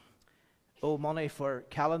owe money for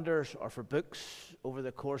calendars or for books over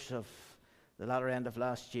the course of the latter end of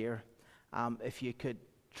last year, if you could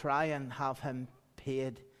try and have him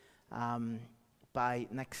paid by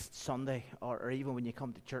next Sunday, or even when you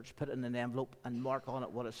come to church, put it in an envelope and mark on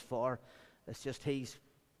it what it's for. It's just he's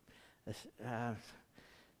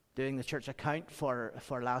doing the church account for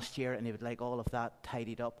last year, and he would like all of that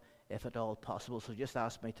tidied up if at all possible. So just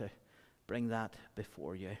ask me to bring that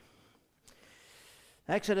before you.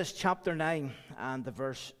 Exodus chapter 9 and the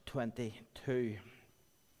verse 22.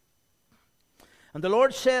 And the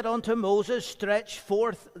Lord said unto Moses, Stretch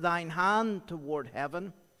forth thine hand toward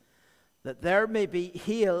heaven, that there may be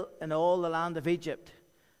hail in all the land of Egypt,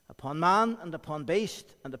 upon man and upon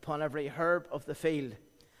beast, and upon every herb of the field,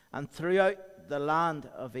 and throughout the land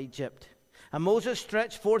of Egypt. And Moses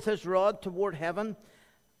stretched forth his rod toward heaven,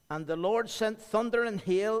 and the Lord sent thunder and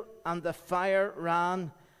hail, and the fire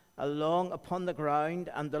ran along upon the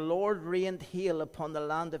ground, and the Lord rained hail upon the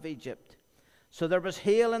land of Egypt. So there was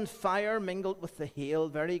hail and fire mingled with the hail,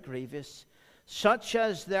 very grievous, such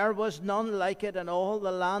as there was none like it in all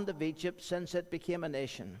the land of Egypt since it became a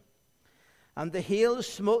nation. And the hail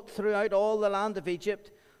smote throughout all the land of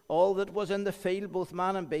Egypt, all that was in the field, both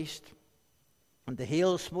man and beast. And the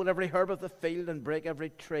hail smote every herb of the field, and brake every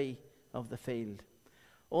tree of the field.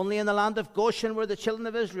 Only in the land of Goshen, where the children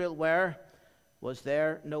of Israel were, was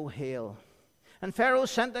there no hail. And Pharaoh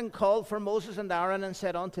sent and called for Moses and Aaron, and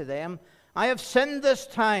said unto them, I have sinned this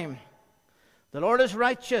time. The Lord is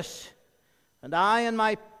righteous, and I and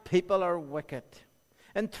my people are wicked.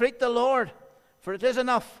 Entreat the Lord, for it is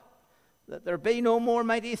enough that there be no more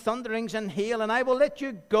mighty thunderings and hail, and I will let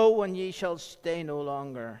you go, and ye shall stay no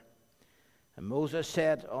longer. And Moses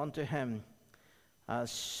said unto him,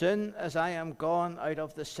 As soon as I am gone out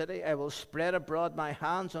of the city, I will spread abroad my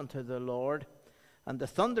hands unto the Lord, and the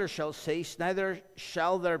thunder shall cease, neither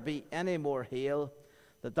shall there be any more hail,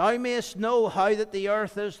 that thou mayest know how that the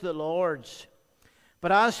earth is the Lord's.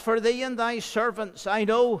 But as for thee and thy servants, I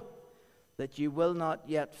know that you will not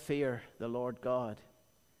yet fear the Lord God.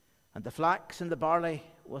 And the flax and the barley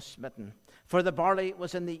was smitten, for the barley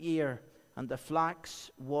was in the ear, and the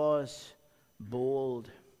flax was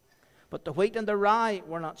bold. But the wheat and the rye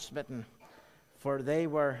were not smitten, for they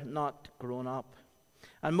were not grown up.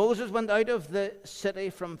 And Moses went out of the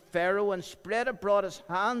city from Pharaoh, and spread abroad his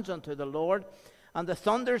hands unto the Lord, and the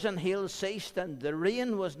thunders and hail ceased, and the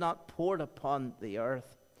rain was not poured upon the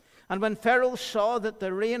earth. And when Pharaoh saw that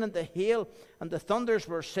the rain and the hail and the thunders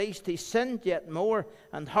were ceased, he sinned yet more,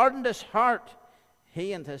 and hardened his heart,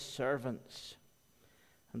 he and his servants.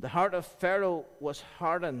 And the heart of Pharaoh was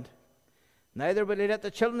hardened, neither would he let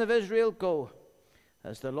the children of Israel go,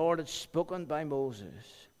 as the Lord had spoken by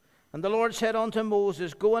Moses. And the Lord said unto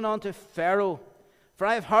Moses, Go in unto Pharaoh, for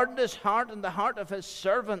I have hardened his heart and the heart of his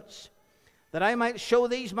servants, that I might show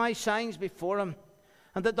these my signs before him,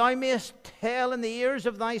 and that thou mayest tell in the ears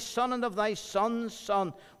of thy son and of thy son's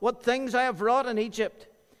son what things I have wrought in Egypt,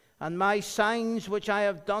 and my signs which I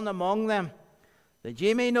have done among them, that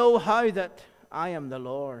ye may know how that I am the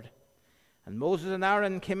Lord. And Moses and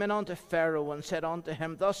Aaron came in unto Pharaoh, and said unto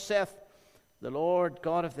him, Thus saith the Lord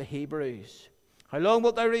God of the Hebrews, How long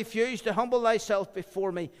wilt thou refuse to humble thyself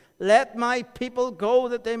before me? Let my people go,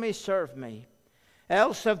 that they may serve me.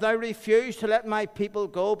 Else, if thou refuse to let my people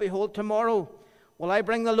go, behold, tomorrow will I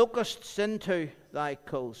bring the locusts into thy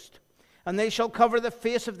coast, and they shall cover the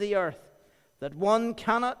face of the earth, that one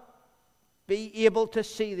cannot be able to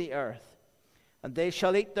see the earth. And they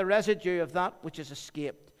shall eat the residue of that which is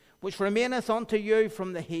escaped, which remaineth unto you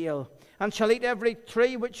from the hail, and shall eat every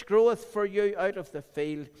tree which groweth for you out of the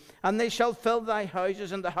field. And they shall fill thy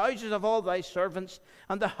houses, and the houses of all thy servants,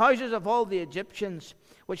 and the houses of all the Egyptians,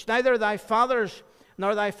 which neither thy fathers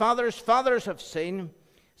nor thy fathers' fathers have seen,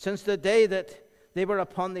 since the day that they were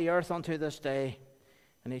upon the earth unto this day.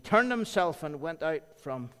 And he turned himself and went out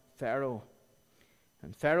from Pharaoh.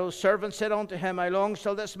 And Pharaoh's servants said unto him, How long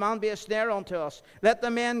shall this man be a snare unto us? Let the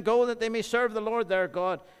men go, that they may serve the Lord their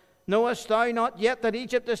God. Knowest thou not yet that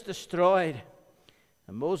Egypt is destroyed?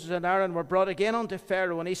 And Moses and Aaron were brought again unto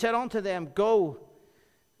Pharaoh, and he said unto them, Go,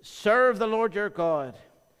 serve the Lord your God.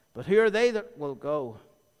 But who are they that will go?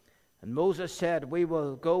 And Moses said, We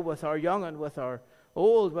will go with our young and with our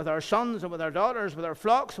old, with our sons and with our daughters, with our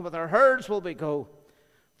flocks and with our herds will we go,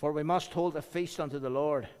 for we must hold a feast unto the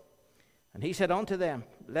Lord. And he said unto them,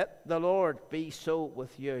 Let the Lord be so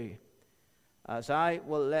with you, as I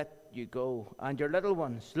will let you go, and your little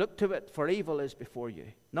ones. Look to it, for evil is before you.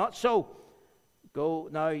 Not so. Go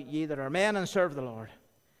now, ye that are men, and serve the Lord,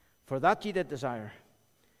 for that ye did desire.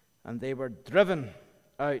 And they were driven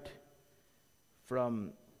out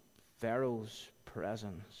from Pharaoh's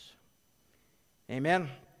presence. Amen.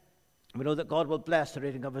 We know that God will bless the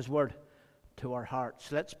reading of His Word to our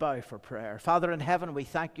hearts. Let's bow for prayer. Father in heaven, we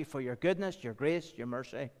thank You for Your goodness, Your grace, Your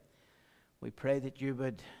mercy. We pray that You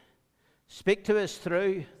would speak to us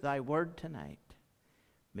through Thy Word tonight.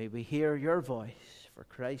 May we hear Your voice for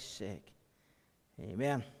Christ's sake.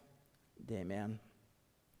 Amen. Amen.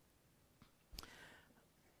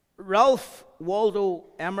 Ralph Waldo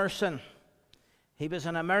Emerson, he was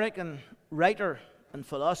an American writer and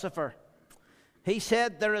philosopher. He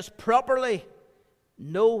said, "There is properly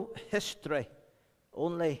no history,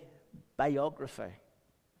 only biography."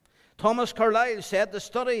 Thomas Carlyle said, "The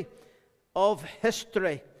study of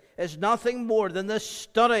history is nothing more than the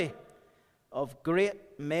study of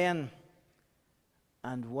great men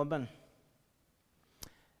and women."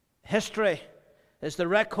 History is the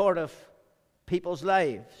record of people's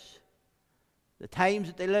lives, the times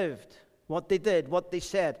that they lived, what they did, what they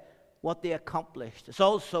said, what they accomplished. It's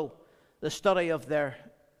also the study of their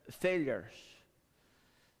failures.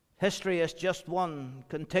 History is just one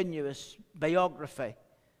continuous biography,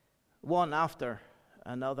 one after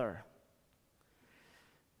another.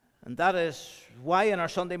 And that is why in our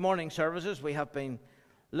Sunday morning services we have been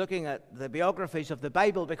looking at the biographies of the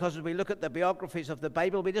Bible, because as we look at the biographies of the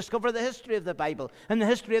Bible, we discover the history of the Bible. And the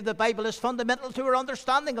history of the Bible is fundamental to our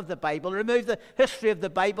understanding of the Bible. Remove the history of the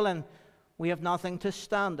Bible and we have nothing to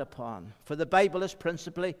stand upon. For the Bible is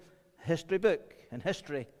principally a history book, and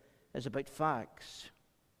history is about facts.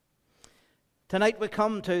 Tonight we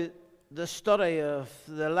come to the study of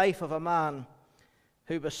the life of a man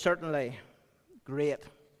who was certainly great.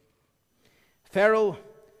 Pharaoh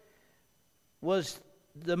was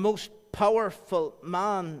the most powerful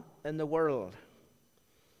man in the world.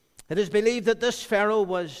 It is believed that this Pharaoh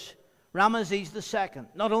was Ramesses II.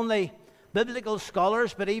 Not only biblical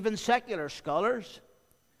scholars, but even secular scholars,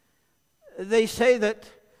 they say that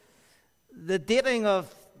the dating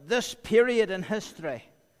of this period in history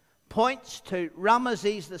points to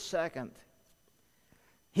Ramesses II.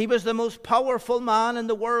 He was the most powerful man in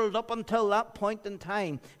the world up until that point in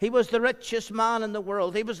time. He was the richest man in the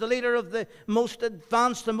world. He was the leader of the most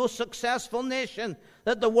advanced and most successful nation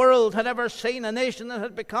that the world had ever seen, a nation that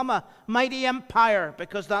had become a mighty empire,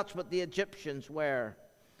 because that's what the Egyptians were.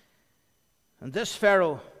 And this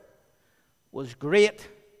Pharaoh was great,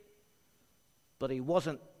 but he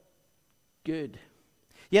wasn't good.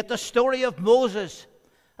 Yet the story of Moses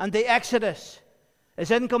and the Exodus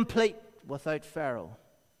is incomplete without Pharaoh.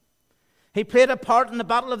 He played a part in the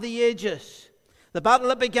battle of the ages, the battle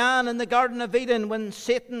that began in the Garden of Eden when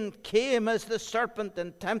Satan came as the serpent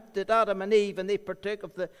and tempted Adam and Eve, and they partook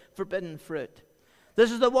of the forbidden fruit.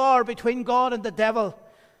 This is the war between God and the devil.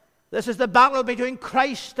 This is the battle between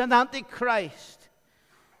Christ and Antichrist.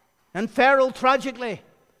 And Pharaoh, tragically,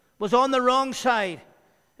 was on the wrong side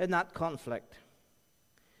in that conflict.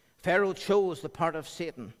 Pharaoh chose the part of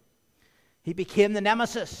Satan. He became the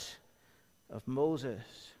nemesis of Moses.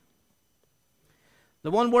 The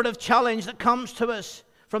one word of challenge that comes to us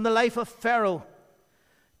from the life of Pharaoh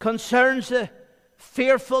concerns the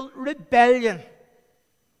fearful rebellion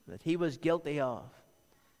that he was guilty of.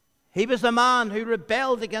 He was the man who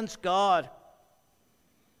rebelled against God.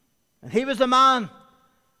 And he was the man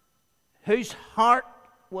whose heart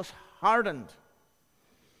was hardened.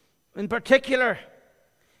 In particular,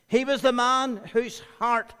 he was the man whose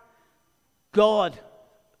heart God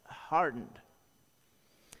hardened.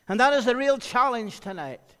 And that is the real challenge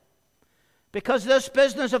tonight. Because this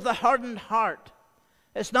business of the hardened heart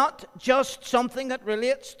is not just something that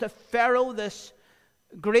relates to Pharaoh, this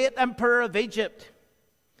great emperor of Egypt.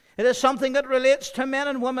 It is something that relates to men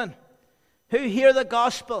and women who hear the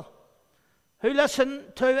gospel, who listen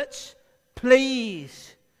to its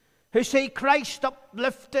pleas, who see Christ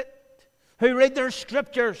uplifted, who read their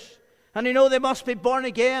scriptures, and who know they must be born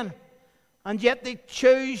again, and yet they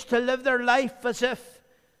choose to live their life as if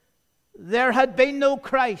there had been no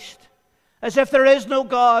Christ, as if there is no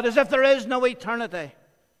God, as if there is no eternity.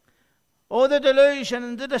 Oh, the delusion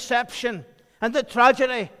and the deception and the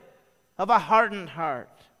tragedy of a hardened heart.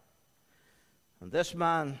 And this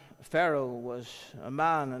man, Pharaoh, was a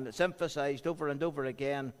man, and it's emphasized over and over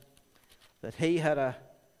again that he had a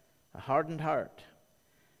hardened heart.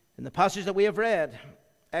 In the passage that we have read,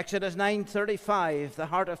 Exodus 9:35, the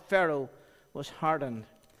heart of Pharaoh was hardened.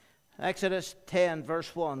 Exodus 10,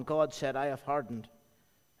 verse 1, God said, I have hardened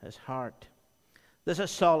his heart. This is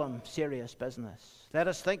solemn, serious business. Let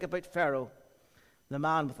us think about Pharaoh, the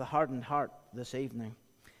man with the hardened heart, this evening.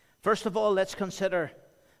 First of all, let's consider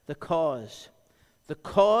the cause. The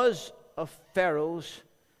cause of Pharaoh's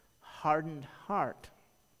hardened heart.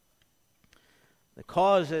 The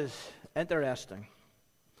cause is interesting.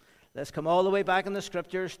 Let's come all the way back in the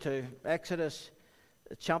Scriptures to Exodus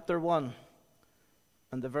chapter 1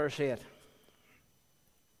 and the verse 8.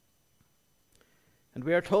 And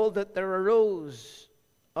we are told that there arose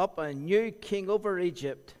up a new king over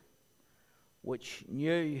Egypt, which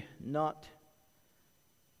knew not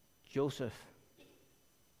Joseph.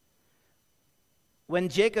 When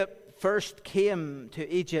Jacob first came to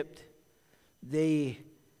Egypt, the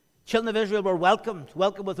children of Israel were welcomed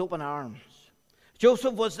with open arms.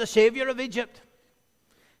 Joseph was the savior of Egypt.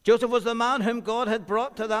 Joseph was the man whom God had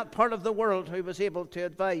brought to that part of the world, who was able to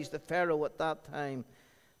advise the Pharaoh at that time.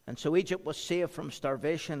 And so Egypt was saved from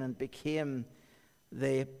starvation and became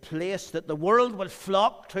the place that the world would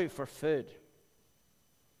flock to for food.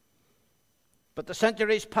 But the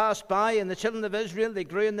centuries passed by, and the children of Israel, they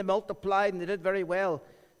grew and they multiplied, and they did very well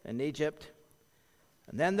in Egypt.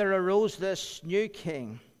 And then there arose this new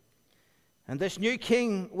king. And this new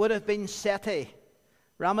king would have been Seti,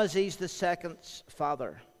 Ramesses II's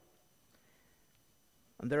father.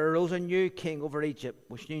 And there arose a new king over Egypt,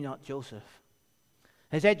 which knew not Joseph.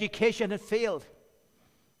 His education had failed.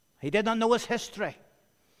 He did not know his history.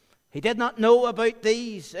 He did not know about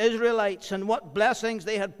these Israelites and what blessings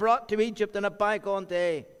they had brought to Egypt in a bygone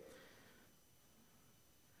day.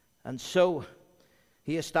 And so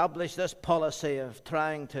he established this policy of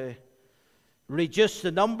trying to reduce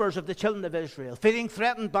the numbers of the children of Israel, feeling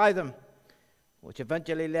threatened by them, which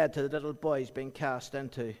eventually led to the little boys being cast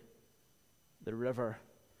into the river.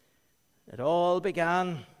 It all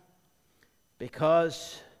began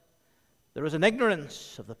because there was an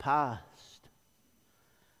ignorance of the past.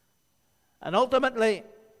 And ultimately,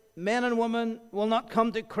 men and women will not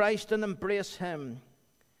come to Christ and embrace Him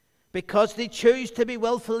because they choose to be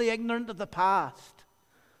willfully ignorant of the past,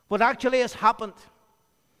 what actually has happened.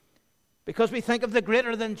 Because we think of the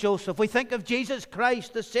greater than Joseph. We think of Jesus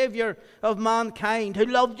Christ, the Savior of mankind, who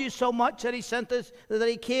loved you so much that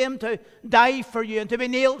He came to die for you and to be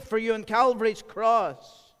nailed for you on Calvary's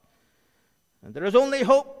cross. And there is only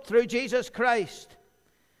hope through Jesus Christ.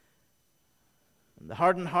 And the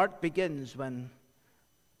hardened heart begins when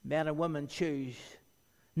men and women choose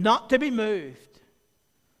not to be moved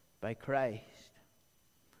by Christ.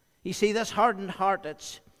 You see, this hardened heart,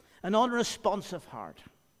 it's an unresponsive heart.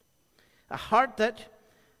 A heart that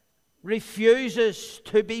refuses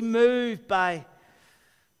to be moved by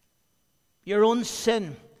your own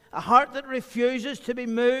sin. A heart that refuses to be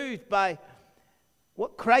moved by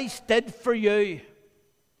what Christ did for you.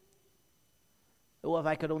 Oh, if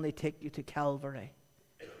I could only take you to Calvary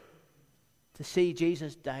to see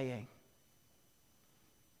Jesus dying,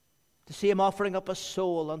 to see Him offering up a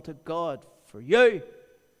soul unto God for you.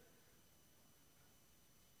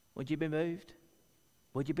 Would you be moved?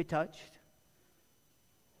 Would you be touched?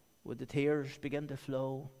 Would the tears begin to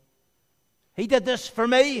flow? He did this for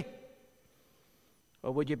me.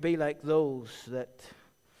 Or would you be like those that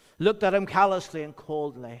looked at Him callously and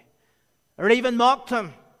coldly, or even mocked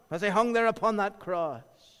Him as He hung there upon that cross?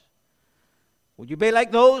 Would you be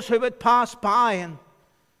like those who would pass by and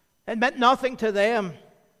it meant nothing to them?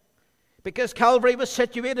 Because Calvary was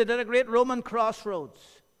situated at a great Roman crossroads.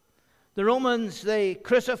 The Romans, they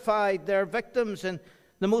crucified their victims in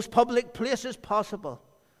the most public places possible.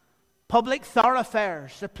 Public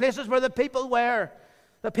thoroughfares, the places where the people were.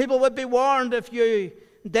 The people would be warned, if you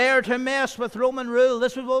dare to mess with Roman rule,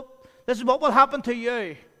 this is what will happen to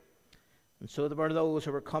you. And so there were those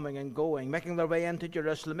who were coming and going, making their way into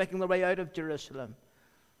Jerusalem, making their way out of Jerusalem.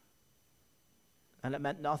 And it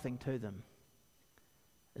meant nothing to them.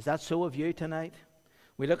 Is that so of you tonight?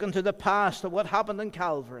 We look into the past of what happened in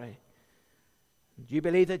Calvary. Do you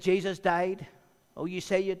believe that Jesus died? Oh, you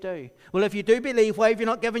say you do. Well, if you do believe, why have you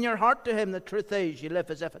not given your heart to Him? The truth is, you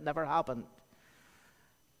live as if it never happened.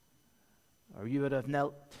 Or you would have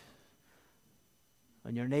knelt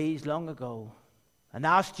on your knees long ago and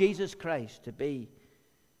asked Jesus Christ to be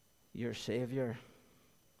your Savior.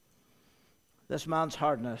 This man's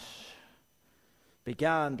hardness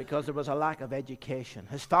began because there was a lack of education.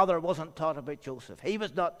 His father wasn't taught about Joseph. He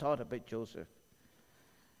was not taught about Joseph.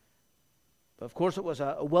 But of course it was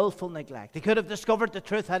a willful neglect. He could have discovered the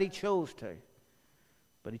truth had he chose to,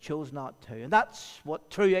 but he chose not to. And that's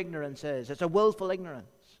what true ignorance is. It's a willful ignorance.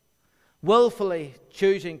 Willfully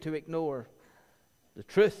choosing to ignore the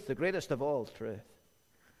truth, the greatest of all truth.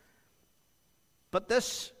 But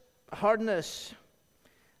this hardness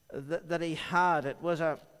that he had, it was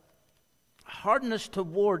a hardness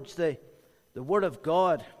towards the Word of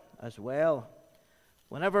God as well.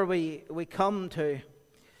 Whenever we come to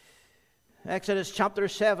Exodus chapter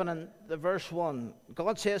 7 and the verse 1,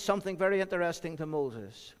 God says something very interesting to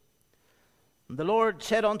Moses. And the Lord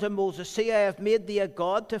said unto Moses, See, I have made thee a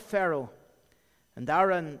god to Pharaoh, and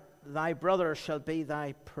Aaron thy brother shall be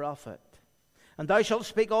thy prophet. And thou shalt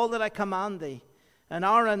speak all that I command thee. And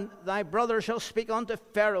Aaron thy brother shall speak unto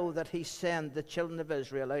Pharaoh, that he send the children of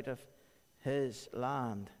Israel out of his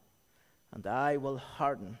land. And I will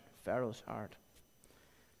harden Pharaoh's heart.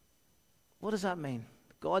 What does that mean?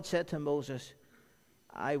 God said to Moses,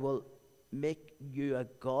 I will make you a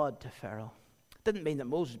god to Pharaoh. It didn't mean that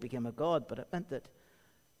Moses became a god, but it meant that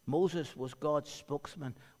Moses was God's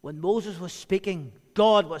spokesman. When Moses was speaking,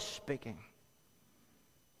 God was speaking.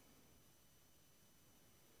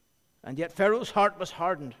 And yet Pharaoh's heart was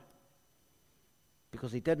hardened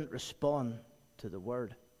because he didn't respond to the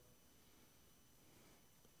word.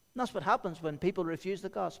 And that's what happens when people refuse the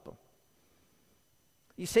gospel.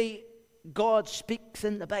 You see, God speaks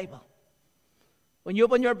in the Bible. When you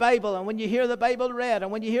open your Bible and when you hear the Bible read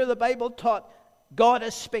and when you hear the Bible taught, God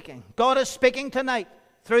is speaking. God is speaking tonight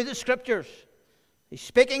through the Scriptures. He's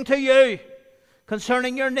speaking to you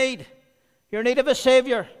concerning your need of a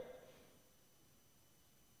Savior.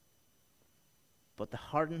 But the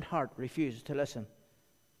hardened heart refuses to listen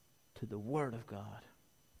to the Word of God.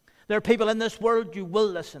 There are people in this world you will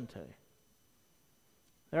listen to.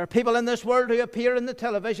 There are people in this world who appear in the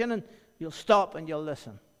television and you'll stop and you'll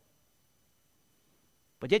listen.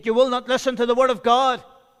 But yet you will not listen to the Word of God.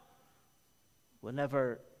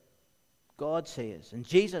 Whenever God says, and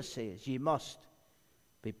Jesus says, ye must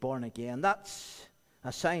be born again. That's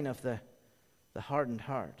a sign of the hardened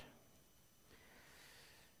heart.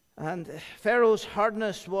 And Pharaoh's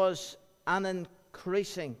hardness was an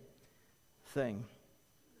increasing thing.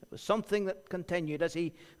 It was something that continued as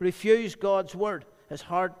he refused God's word. His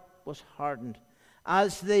heart was hardened.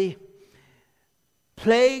 As the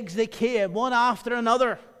plagues they came one after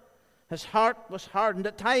another, his heart was hardened.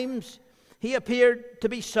 At times he appeared to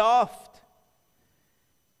be soft,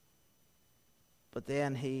 but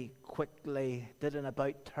then he quickly did an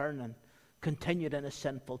about turn and continued in a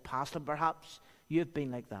sinful past. And perhaps you've been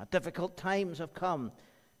like that. Difficult times have come.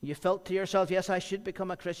 You felt to yourself, yes, I should become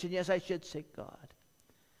a Christian. Yes, I should seek God.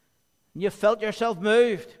 And you felt yourself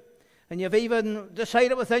moved. And you've even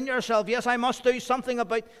decided within yourself, yes, I must do something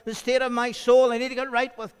about the state of my soul. I need to get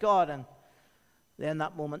right with God. And then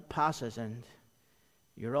that moment passes and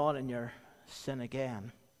you're on in your sin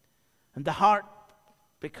again. And the heart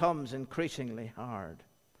becomes increasingly hard.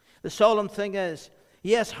 The solemn thing is,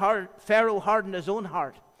 yes, Pharaoh hardened his own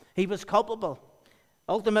heart. He was culpable.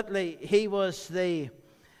 Ultimately, he was the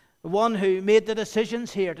one who made the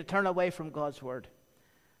decisions here to turn away from God's word.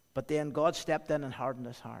 But then God stepped in and hardened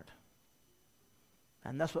his heart.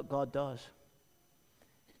 And that's what God does.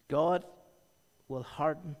 God will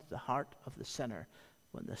harden the heart of the sinner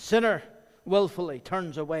when the sinner willfully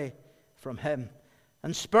turns away from him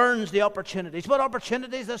and spurns the opportunities. What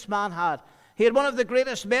opportunities this man had. He had one of the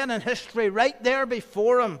greatest men in history right there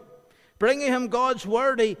before him, bringing him God's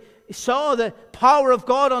word. He saw the power of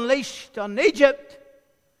God unleashed on Egypt.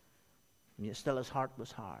 And yet still his heart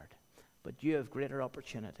was hard. But you have greater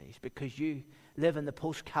opportunities because you live in the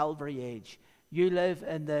post-Calvary age. You live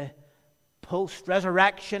in the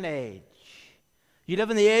post-resurrection age. You live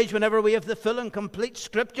in the age whenever we have the full and complete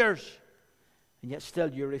Scriptures. And yet still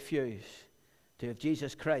you refuse to have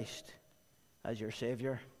Jesus Christ as your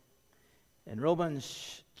Savior. In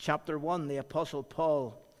Romans chapter 1, the Apostle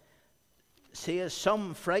Paul says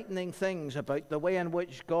some frightening things about the way in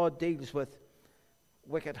which God deals with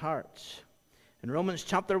wicked hearts. In Romans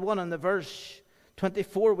chapter 1 and the verse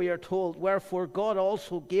 24 we are told, wherefore God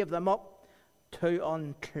also gave them up to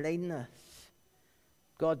uncleanness.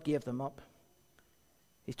 God gave them up.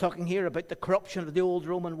 He's talking here about the corruption of the old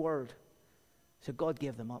Roman world. So God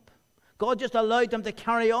gave them up. God just allowed them to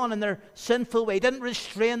carry on in their sinful way. He didn't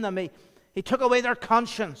restrain them. He took away their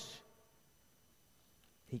conscience.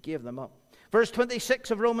 He gave them up. Verse 26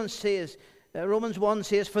 of Romans 1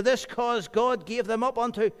 says, for this cause God gave them up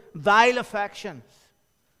unto vile affections.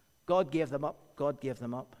 God gave them up. God gave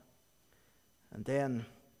them up. And then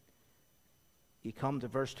you come to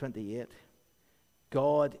verse 28.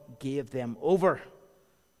 God gave them over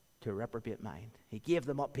to a reprobate mind. He gave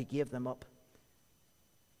them up. He gave them up.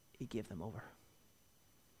 He gave them over.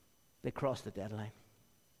 They crossed the deadline.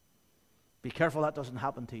 Be careful that doesn't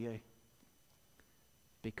happen to you.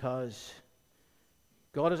 Because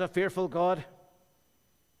God is a fearful God.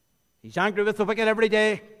 He's angry with the wicked every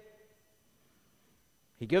day.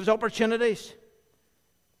 He gives opportunities.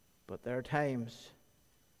 But there are times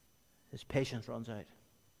his patience runs out.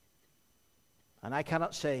 And I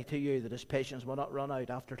cannot say to you that his patience will not run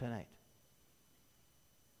out after tonight.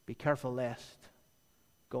 Be careful lest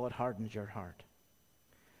God hardens your heart.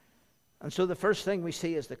 And so the first thing we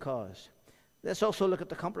see is the cause. Let's also look at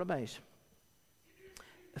the compromise.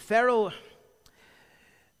 Pharaoh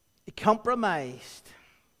compromised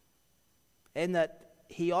in that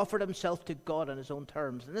he offered himself to God on his own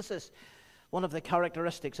terms. And this is one of the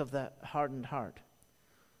characteristics of the hardened heart.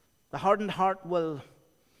 The hardened heart will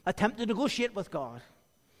attempt to negotiate with God.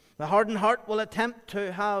 The hardened heart will attempt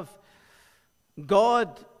to have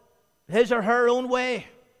God his or her own way.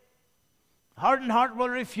 The hardened heart will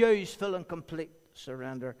refuse full and complete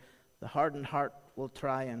surrender. The hardened heart will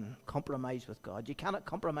try and compromise with God. You cannot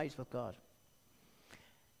compromise with God.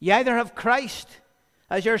 You either have Christ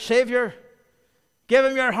as your Savior, give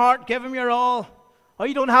Him your heart, give Him your all, or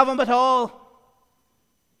you don't have Him at all.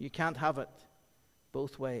 You can't have it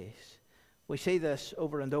both ways. We see this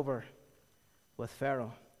over and over with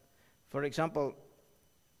Pharaoh. For example,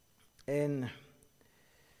 in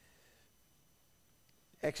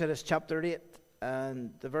Exodus chapter 8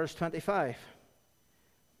 and the verse 25,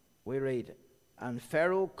 we read, "And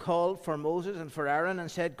Pharaoh called for Moses and for Aaron and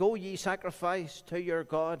said, Go ye sacrifice to your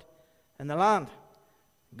God in the land.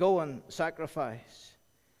 Go and sacrifice."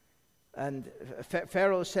 And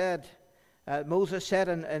Pharaoh said, Moses said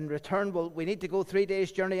in return, well, we need to go 3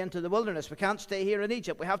 days' journey into the wilderness. We can't stay here in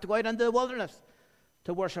Egypt. We have to go out into the wilderness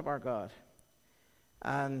to worship our God.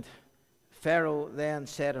 And Pharaoh then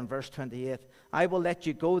said in verse 28, "I will let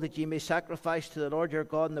you go that ye may sacrifice to the Lord your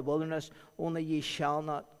God in the wilderness, only ye shall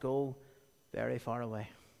not go very far away."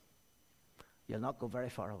 You'll not go very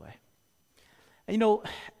far away. And you know,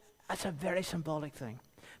 that's a very symbolic thing.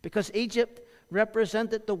 Because Egypt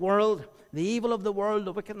represented the world, the evil of the world,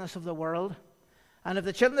 the wickedness of the world. And if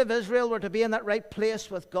the children of Israel were to be in that right place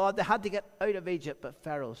with God, they had to get out of Egypt. But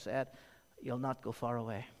Pharaoh said, "You'll not go far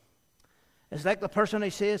away." It's like the person who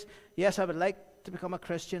says, "Yes, I would like to become a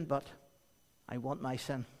Christian, but I want my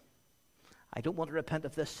sin. I don't want to repent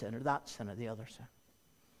of this sin or that sin or the other sin."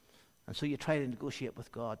 And so you try to negotiate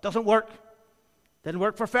with God. Doesn't work. Didn't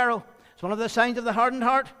work for Pharaoh. It's one of the signs of the hardened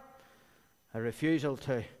heart. A refusal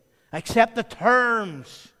to accept the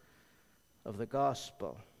terms of the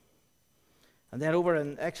gospel. And then over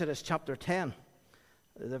in Exodus chapter 10,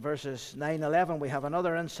 the verses 9-11, we have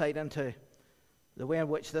another insight into the way in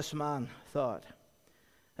which this man thought.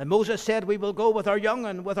 "And Moses said, We will go with our young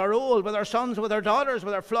and with our old, with our sons, with our daughters,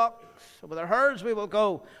 with our flocks, with our herds we will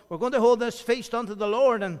go. We're going to hold this feast unto the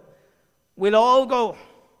Lord, and we'll all go.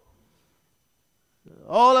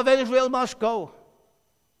 All of Israel must go,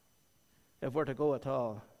 if we're to go at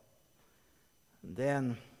all." And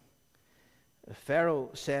then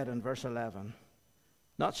Pharaoh said in verse 11,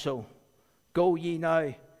 "Not so. Go ye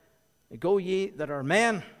now. Go ye that are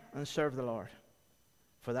men, and serve the Lord.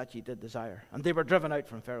 For that ye did desire." And they were driven out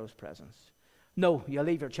from Pharaoh's presence. "No, you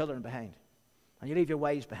leave your children behind. And you leave your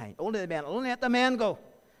wives behind. Only the men. Only let the men go."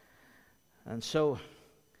 And so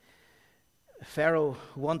Pharaoh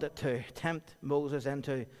wanted to tempt Moses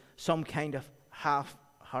into some kind of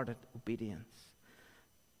half-hearted obedience.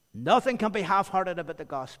 Nothing can be half-hearted about the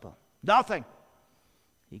gospel. Nothing.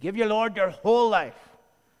 You give your Lord your whole life.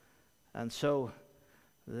 And so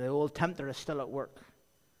the old tempter is still at work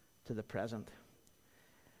to the present.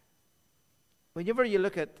 Whenever you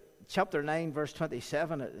look at chapter 9, verse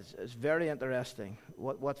 27, it's very interesting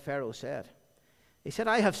what Pharaoh said. He said,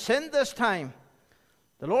 "I have sinned this time.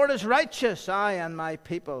 The Lord is righteous, I and my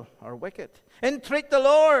people are wicked. Entreat the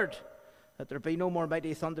Lord that there be no more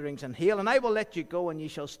mighty thunderings and hail, and I will let you go, and ye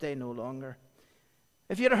shall stay no longer."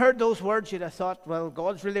 If you'd have heard those words, you'd have thought, well,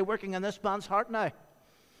 God's really working in this man's heart now.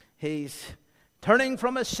 He's turning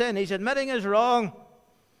from his sin. He's admitting his wrong.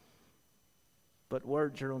 But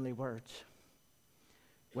words are only words.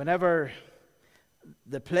 Whenever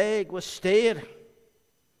the plague was stayed,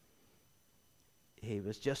 he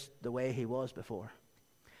was just the way he was before.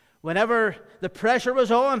 Whenever the pressure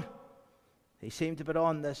was on, he seemed to put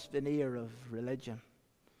on this veneer of religion,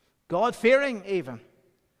 God-fearing even.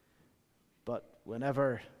 But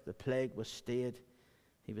whenever the plague was stayed,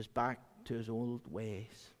 he was back to his old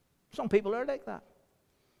ways. Some people are like that.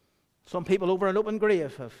 Some people over an open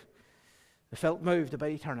grave have felt moved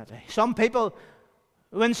about eternity. Some people,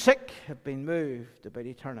 when sick, have been moved about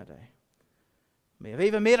eternity. May have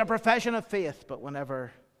even made a profession of faith, but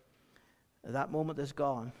whenever that moment is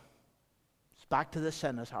gone, it's back to the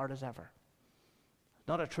sin as hard as ever.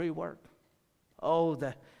 Not a true word. Oh,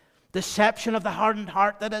 the deception of the hardened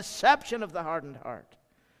heart, the deception of the hardened heart.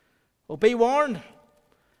 Oh, be warned.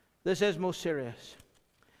 This is most serious.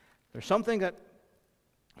 There's something that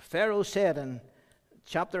Pharaoh said in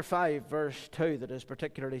chapter 5, verse 2 that is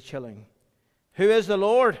particularly chilling. "Who is the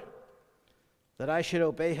Lord that I should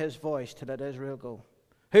obey his voice to let Israel go?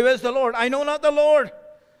 Who is the Lord? I know not the Lord,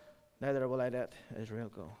 neither will I let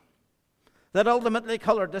Israel go. That ultimately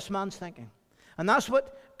colored this man's thinking. And that's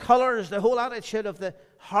what colors the whole attitude of the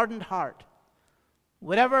hardened heart.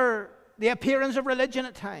 Whatever the appearance of religion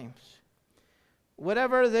at times,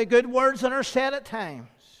 whatever the good words that are said at times,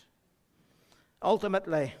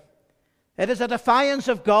 ultimately, it is a defiance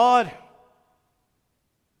of God.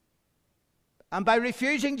 And by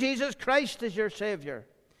refusing Jesus Christ as your Savior,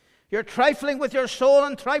 you're trifling with your soul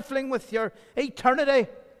and trifling with your eternity.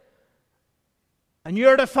 And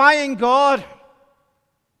you're defying God.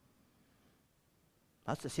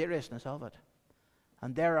 That's the seriousness of it.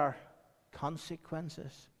 And there are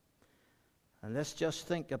consequences. And let's just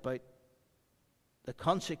think about the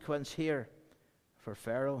consequence here for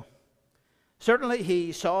Pharaoh. Certainly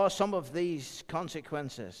he saw some of these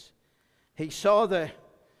consequences. He saw the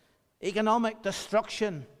economic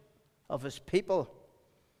destruction of his people,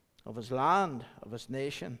 of his land, of his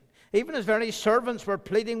nation. Even his very servants were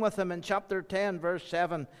pleading with him in chapter 10, verse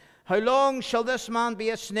 7. How long shall this man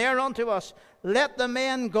be a snare unto us? Let the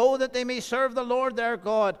men go that they may serve the Lord their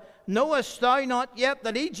God. Knowest thou not yet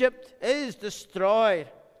that Egypt is destroyed?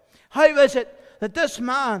 How is it that this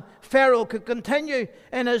man, Pharaoh, could continue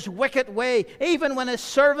in his wicked way, even when his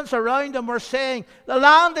servants around him were saying, the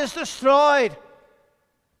land is destroyed?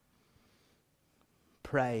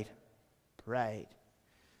 Pride. Pride.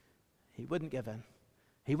 He wouldn't give in.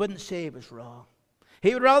 He wouldn't say he was wrong.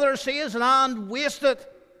 He would rather see his land wasted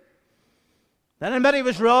than admit he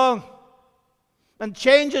was wrong and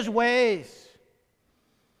change his ways.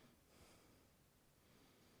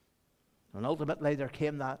 And ultimately there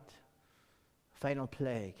came that final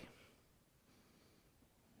plague.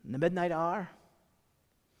 In the midnight hour,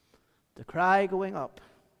 the cry going up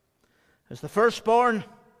as the firstborn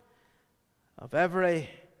of every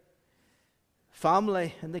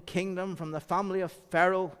family in the kingdom, from the family of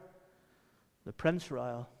Pharaoh, the prince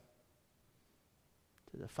royal,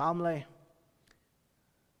 to the family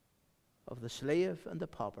of the slave and the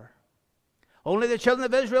pauper. Only the children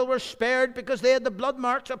of Israel were spared because they had the blood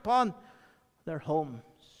marks upon their homes.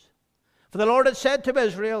 For the Lord had said to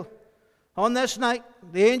Israel, on this night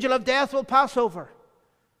the angel of death will pass over,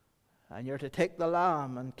 and you're to take the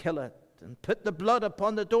lamb and kill it, and put the blood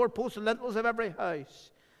upon the doorposts and lintels of every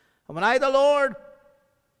house. And when I, the Lord,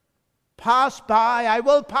 pass by, I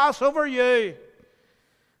will pass over you.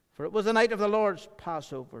 For it was the night of the Lord's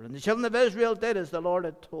Passover. And the children of Israel did as the Lord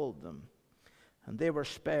had told them, and they were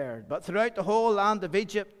spared. But throughout the whole land of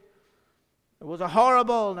Egypt, there was a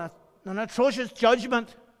horrible and an atrocious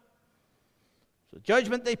judgment. The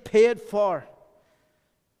judgment they paid for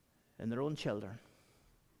in their own children,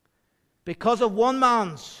 because of one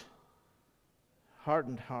man's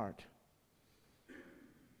hardened heart.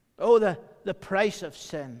 Oh, the price of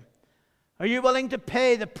sin. Are you willing to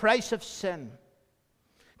pay the price of sin?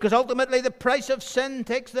 Because ultimately the price of sin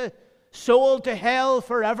takes the soul to hell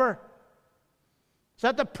forever. Is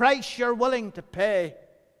that the price you're willing to pay?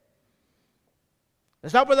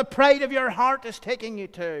 Is that where the pride of your heart is taking you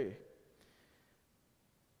to?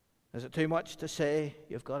 Is it too much to say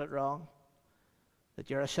you've got it wrong?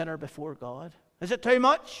 That you're a sinner before God? Is it too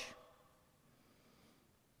much?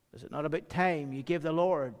 Is it not about time you give the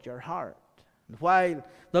Lord your heart? And while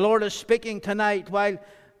the Lord is speaking tonight, while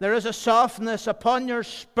there is a softness upon your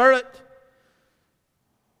spirit,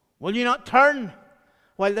 will you not turn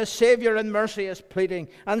while the Savior in mercy is pleading,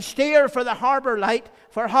 and steer for the harbor light?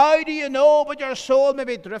 For how do you know but your soul may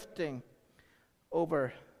be drifting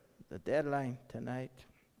over the deadline tonight?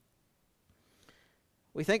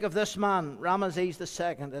 We think of this man, Ramesses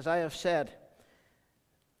II, as I have said.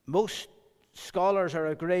 Most scholars are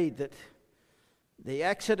agreed that the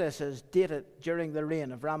Exodus is dated during the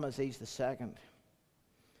reign of Ramesses II.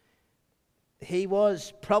 He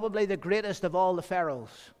was probably the greatest of all the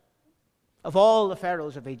pharaohs. Of all the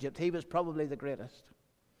pharaohs of Egypt, he was probably the greatest.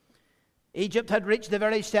 Egypt had reached the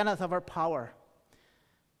very zenith of her power.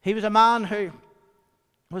 He was a man who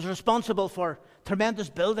was responsible for tremendous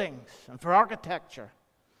buildings and for architecture.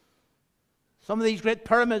 Some of these great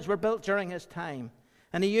pyramids were built during his time,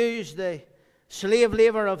 and he used the slave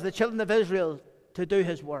labor of the children of Israel to do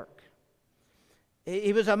his work.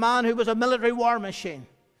 He was a man who was a military war machine.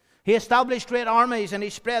 He established great armies, and he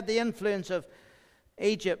spread the influence of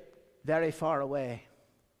Egypt very far away.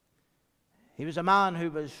 He was a man who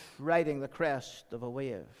was riding the crest of a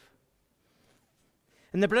wave.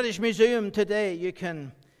 In the British Museum today, you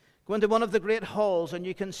can go into one of the great halls and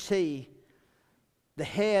you can see the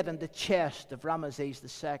head and the chest of Ramesses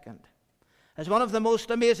II. It's one of the most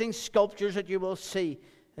amazing sculptures that you will see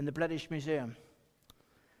in the British Museum.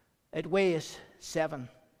 It weighs 7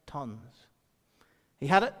 tons. He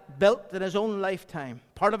had it built in his own lifetime,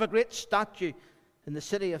 part of a great statue in the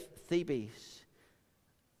city of Thebes.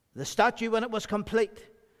 The statue, when it was complete,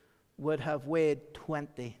 would have weighed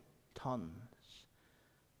 20 tons.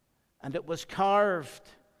 And it was carved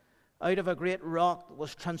out of a great rock that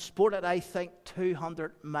was transported, I think,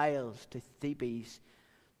 200 miles to Thebes,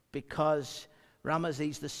 because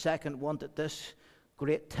Ramesses II wanted this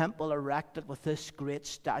great temple erected with this great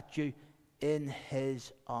statue in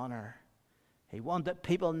his honor. He wanted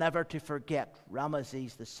people never to forget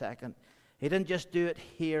Ramesses II. He didn't just do it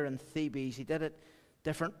here in Thebes. He did it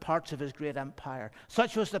different parts of his great empire.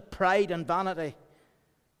 Such was the pride and vanity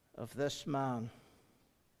of this man.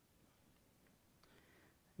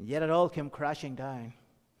 And yet it all came crashing down.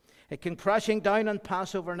 It came crashing down on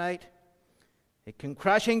Passover night. It came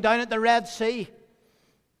crashing down at the Red Sea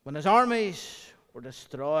when his armies were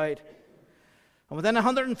destroyed. And within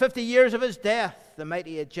 150 years of his death, the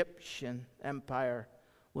mighty Egyptian empire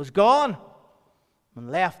was gone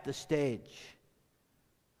and left the stage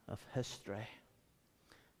of history.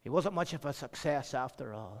 He wasn't much of a success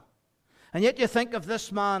after all. And yet you think of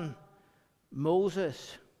this man,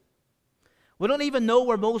 Moses. We don't even know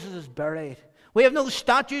where Moses is buried. We have no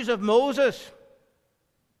statues of Moses.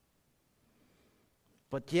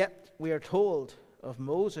 But yet we are told of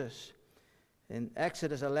Moses in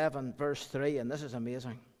Exodus 11, verse 3, and this is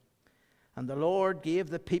amazing. And the Lord gave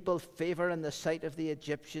the people favor in the sight of the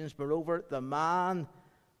Egyptians. Moreover, the man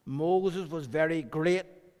Moses was very great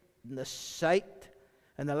in the sight,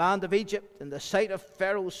 in the land of Egypt, in the sight of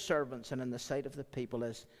Pharaoh's servants, and in the sight of the people.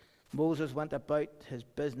 As Moses went about his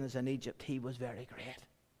business in Egypt, he was very great.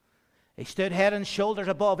 He stood head and shoulders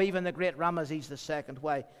above even the great Ramesses II.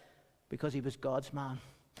 Why? Because he was God's man.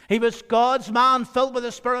 He was God's man, filled with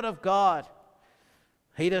the Spirit of God.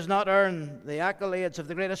 He does not earn the accolades of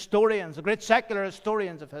the great historians, the great secular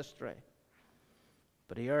historians of history.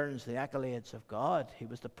 But he earns the accolades of God. He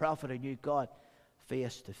was the prophet who knew God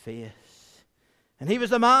face to face. And he was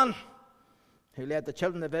the man who led the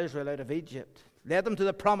children of Israel out of Egypt, led them to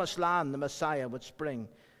the promised land. The Messiah would spring.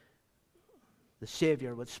 The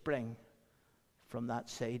Savior would spring from that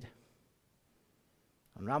seed.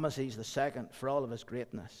 And Ramesses II, for all of his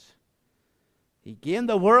greatness, he gained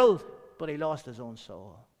the world, but he lost his own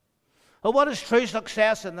soul. Oh, what is true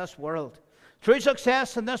success in this world? True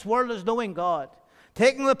success in this world is knowing God,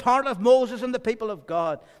 taking the part of Moses and the people of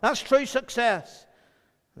God. That's true success.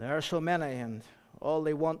 There are so many, and all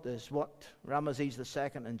they want is what Ramesses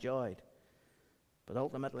II enjoyed. But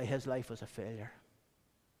ultimately his life was a failure.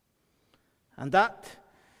 And that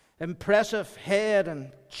impressive head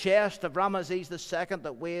and chest of Ramesses II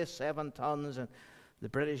that weighs 7 tons in the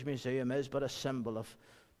British Museum is but a symbol of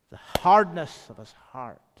the hardness of his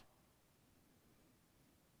heart.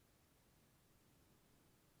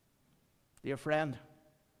 Dear friend,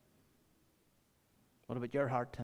 what about your heart tonight?